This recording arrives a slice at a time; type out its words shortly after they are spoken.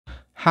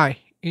Hi,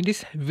 in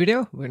this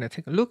video, we're going to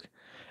take a look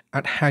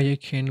at how you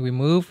can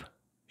remove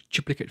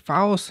duplicate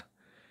files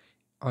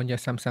on your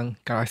Samsung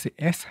Galaxy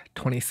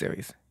S20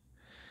 series.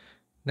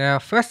 Now,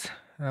 first,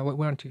 what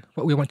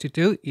we want to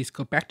do is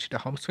go back to the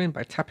home screen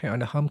by tapping on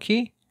the home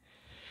key.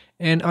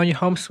 And on your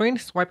home screen,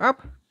 swipe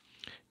up.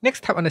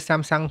 Next, tap on the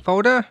Samsung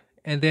folder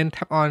and then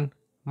tap on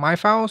My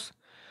Files.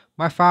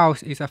 My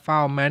Files is a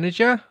file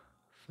manager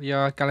for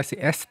your Galaxy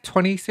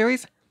S20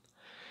 series.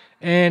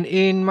 And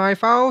in My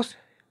Files,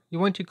 you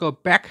want to go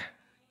back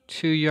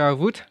to your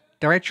root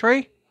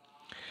directory,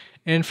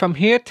 and from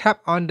here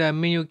tap on the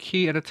menu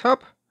key at the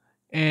top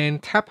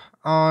and tap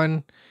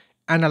on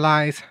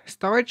Analyze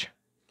Storage.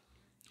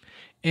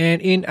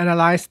 And in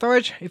Analyze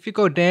Storage, if you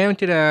go down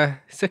to the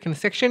second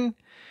section,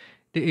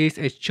 there is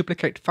a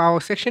duplicate file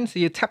section, so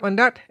you tap on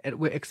that, it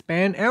will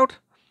expand out,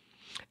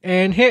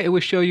 and here it will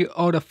show you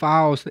all the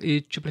files that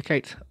you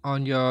duplicate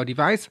on your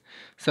device.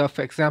 So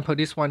for example,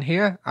 this one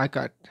here, I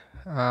got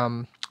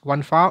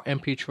one file,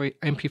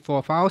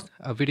 MP4 files,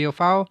 a video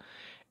file,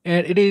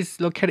 and it is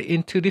located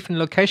in two different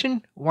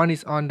locations. One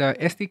is on the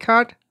SD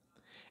card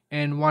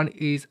and one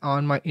is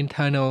on my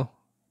internal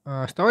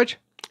storage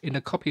in the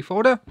copy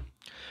folder.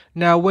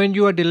 Now when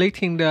you are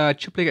deleting the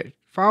duplicate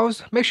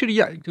files, make sure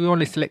you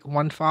only select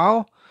one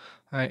file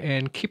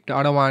and keep the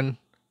other one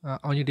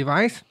on your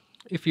device.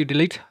 If you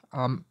delete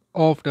all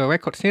of the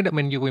records here, that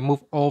means you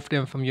remove all of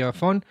them from your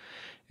phone,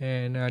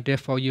 and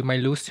therefore you may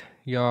lose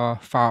your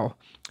file.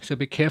 So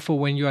be careful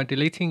when you are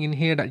deleting in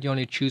here that you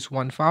only choose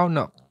one file,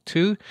 not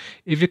two.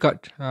 If you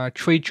got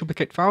 3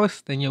 duplicate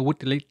files, then you would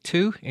delete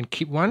 2 and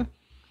keep 1.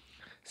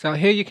 So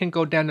here you can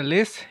go down the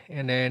list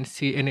and then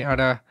see any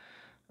other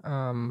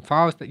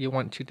files that you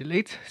want to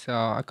delete. So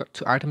I got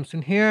 2 items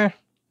in here,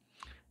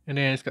 and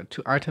then it's got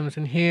 2 items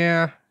in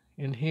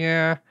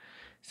here,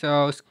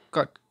 so it's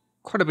got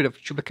quite a bit of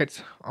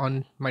duplicates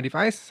on my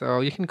device.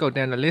 So you can go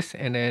down the list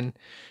and then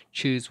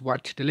choose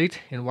what to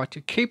delete and what to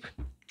keep,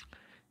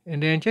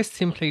 and then just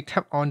simply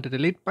tap on the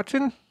delete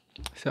button.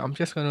 So I'm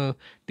just going to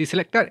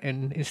deselect that,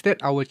 and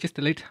instead I will just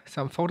delete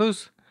some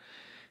photos,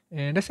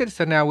 and that's it.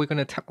 So now we're going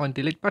to tap on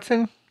delete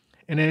button,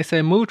 and then it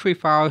says move 3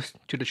 files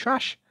to the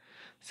trash.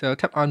 So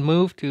tap on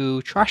move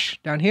to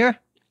trash down here.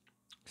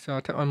 So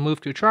tap on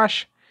move to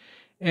trash,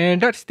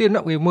 and that's still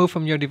not removed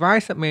from your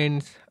device. That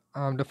means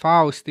the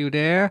file is still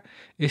there.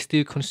 It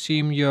still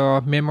consumes your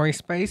memory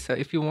space. So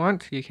if you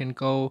want, you can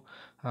go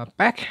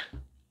back,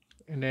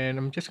 and then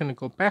I'm just going to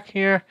go back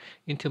here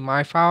into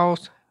my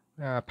files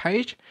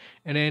page,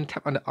 and then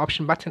tap on the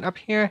option button up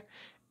here,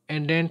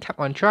 and then tap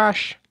on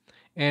trash.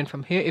 And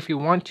from here, if you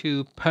want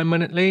to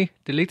permanently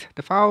delete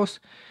the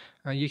files,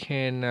 you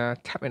can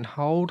tap and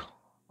hold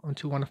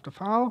onto one of the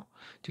file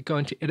to go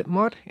into edit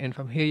mode, and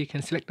from here you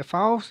can select the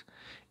files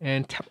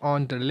and tap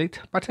on the delete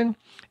button,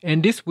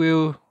 and this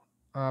will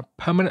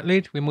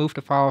permanently remove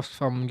the files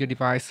from your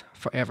device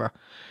forever,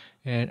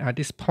 and at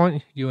this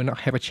point you will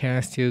not have a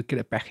chance to get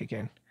it back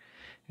again.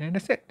 And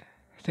that's it.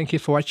 Thank you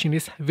for watching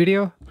this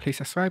video. Please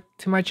subscribe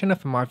to my channel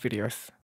for more videos.